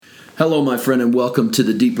Hello, my friend, and welcome to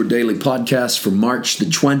the Deeper Daily Podcast for March the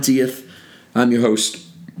 20th. I'm your host,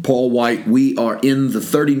 Paul White. We are in the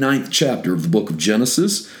 39th chapter of the book of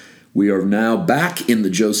Genesis. We are now back in the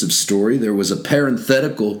Joseph story. There was a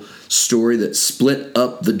parenthetical story that split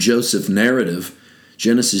up the Joseph narrative.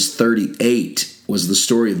 Genesis 38 was the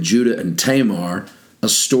story of Judah and Tamar, a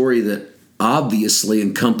story that obviously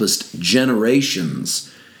encompassed generations.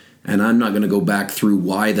 And I'm not going to go back through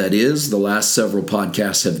why that is. The last several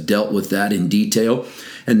podcasts have dealt with that in detail.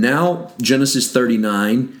 And now Genesis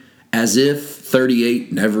 39, as if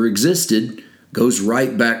 38 never existed, goes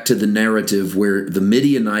right back to the narrative where the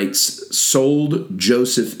Midianites sold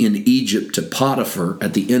Joseph in Egypt to Potiphar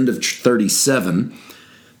at the end of 37.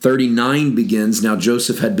 39 begins. Now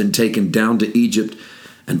Joseph had been taken down to Egypt,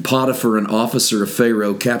 and Potiphar, an officer of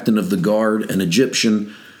Pharaoh, captain of the guard, an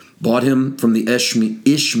Egyptian, bought him from the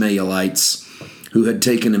Ishmaelites who had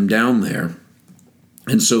taken him down there.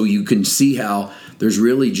 And so you can see how there's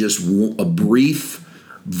really just a brief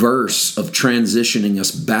verse of transitioning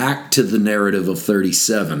us back to the narrative of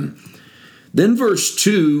 37. Then verse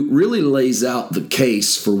 2 really lays out the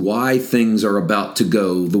case for why things are about to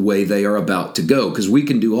go the way they are about to go. Because we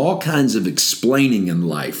can do all kinds of explaining in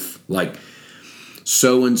life, like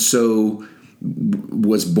so-and-so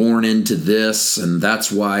was born into this, and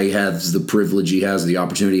that's why he has the privilege he has, the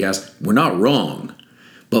opportunity he has. We're not wrong,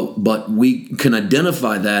 but we can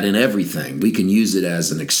identify that in everything. We can use it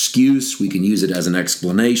as an excuse. We can use it as an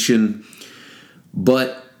explanation,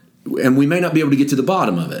 and we may not be able to get to the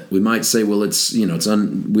bottom of it. We might say, well,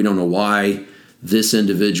 we don't know why this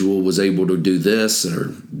individual was able to do this,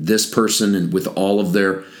 or this person, and with all of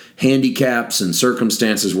their handicaps and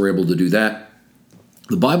circumstances, were able to do that.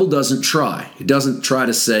 The Bible doesn't try. It doesn't try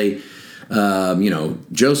to say,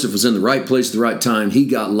 Joseph was in the right place at the right time. He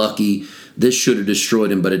got lucky. This should have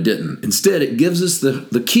destroyed him, but it didn't. Instead, it gives us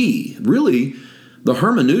the key, really the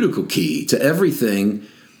hermeneutical key to everything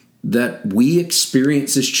that we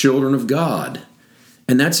experience as children of God.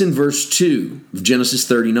 And that's in verse 2 of Genesis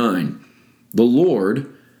 39. The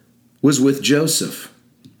Lord was with Joseph,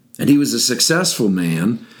 and he was a successful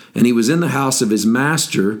man, and he was in the house of his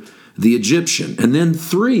master, the Egyptian. And then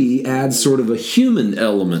 3 adds sort of a human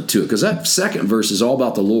element to it, because that second verse is all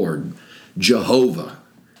about the Lord, Jehovah.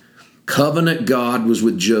 Covenant God was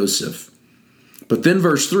with Joseph. But then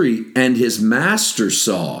verse 3, and his master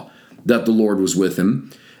saw that the Lord was with him,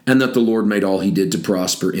 and that the Lord made all he did to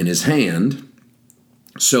prosper in his hand.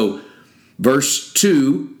 So verse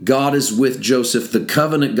 2, God is with Joseph, the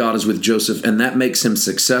covenant God is with Joseph, and that makes him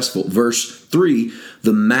successful. Verse 3,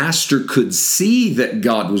 the master could see that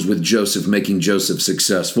God was with Joseph, making Joseph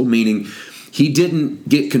successful, meaning he didn't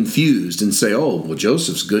get confused and say, oh, well,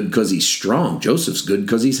 Joseph's good because he's strong. Joseph's good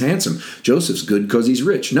because he's handsome. Joseph's good because he's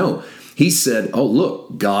rich. No, he said, oh,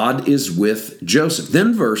 look, God is with Joseph.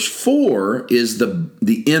 Then verse 4 is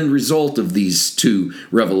the end result of these 2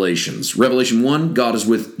 revelations. Revelation 1, God is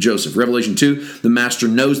with Joseph. Revelation 2, the master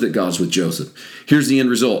knows that God's with Joseph. Here's the end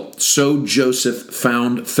result. So Joseph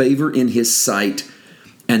found favor in his sight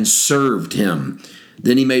and served him.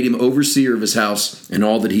 Then he made him overseer of his house and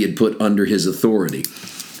all that he had put under his authority.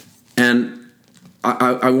 And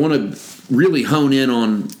I want to really hone in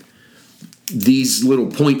on these little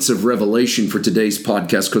points of revelation for today's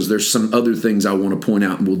podcast, because there's some other things I want to point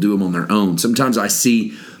out, and we'll do them on their own. Sometimes I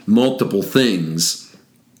see multiple things,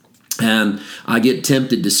 and I get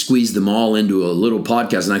tempted to squeeze them all into a little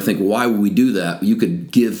podcast, and I think, why would we do that? You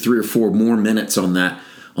could give 3 or 4 more minutes on that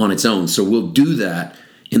on its own. So we'll do that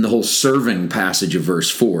in the whole serving passage of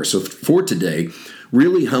verse 4. So for today,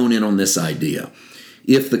 really hone in on this idea.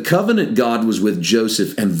 If the covenant God was with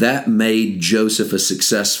Joseph and that made Joseph a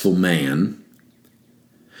successful man,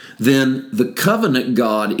 then the covenant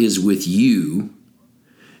God is with you,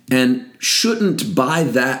 and shouldn't by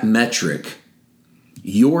that metric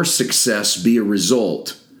your success be a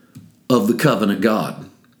result of the covenant God?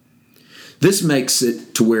 This makes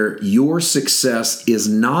it to where your success is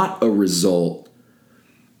not a result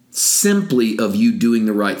simply of you doing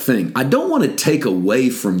the right thing. I don't want to take away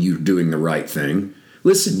from you doing the right thing.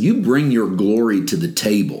 Listen, you bring your glory to the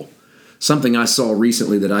table. Something I saw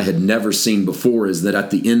recently that I had never seen before is that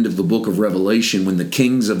at the end of the book of Revelation, when the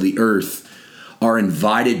kings of the earth are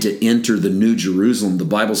invited to enter the New Jerusalem, the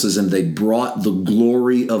Bible says, and they brought the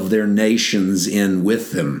glory of their nations in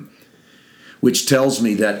with them, which tells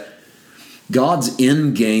me that God's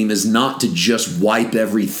end game is not to just wipe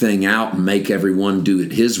everything out and make everyone do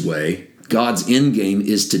it his way. God's end game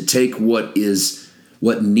is to take what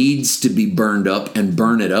needs to be burned up and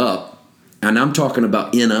burn it up. And I'm talking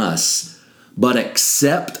about in us, but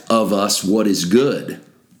accept of us what is good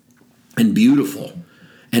and beautiful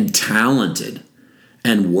and talented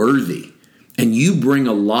and worthy. And you bring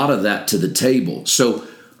a lot of that to the table. So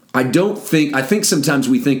I think sometimes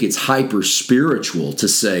we think it's hyper spiritual to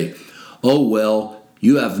say, oh, well,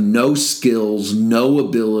 you have no skills, no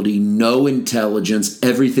ability, no intelligence.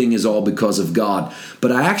 Everything is all because of God.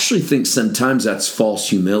 But I actually think sometimes that's false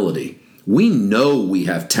humility. We know we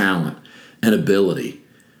have talent and ability.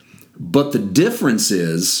 But the difference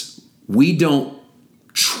is we don't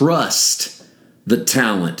trust the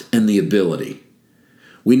talent and the ability.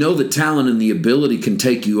 We know that talent and the ability can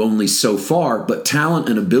take you only so far, but talent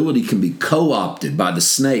and ability can be co-opted by the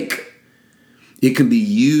snake. It can be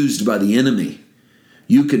used by the enemy.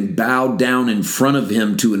 You can bow down in front of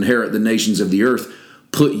him to inherit the nations of the earth.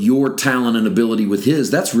 Put your talent and ability with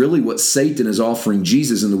his. That's really what Satan is offering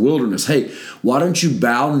Jesus in the wilderness. Hey, why don't you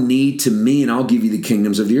bow knee to me and I'll give you the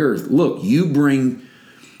kingdoms of the earth? Look, you bring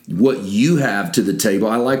what you have to the table.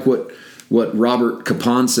 I like what Robert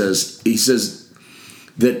Capon says. He says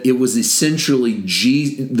that it was essentially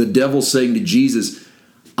the devil saying to Jesus,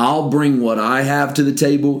 I'll bring what I have to the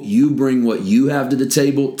table. You bring what you have to the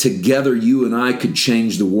table. Together, you and I could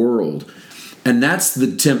change the world. And that's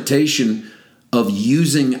the temptation of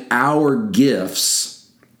using our gifts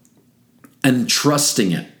and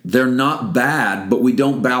trusting it. They're not bad, but we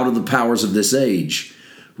don't bow to the powers of this age.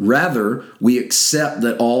 Rather, we accept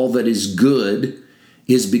that all that is good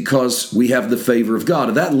is because we have the favor of God.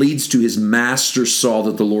 And that leads to his master saw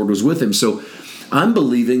that the Lord was with him. So I'm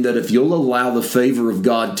believing that if you'll allow the favor of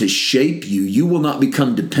God to shape you, you will not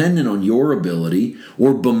become dependent on your ability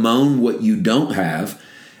or bemoan what you don't have.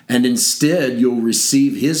 And instead, you'll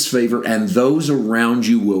receive his favor, and those around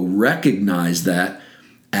you will recognize that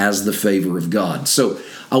as the favor of God. So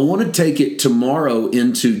I want to take it tomorrow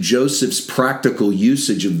into Joseph's practical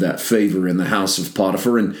usage of that favor in the house of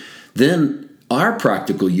Potiphar, and then our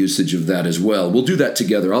practical usage of that as well. We'll do that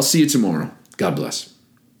together. I'll see you tomorrow. God bless.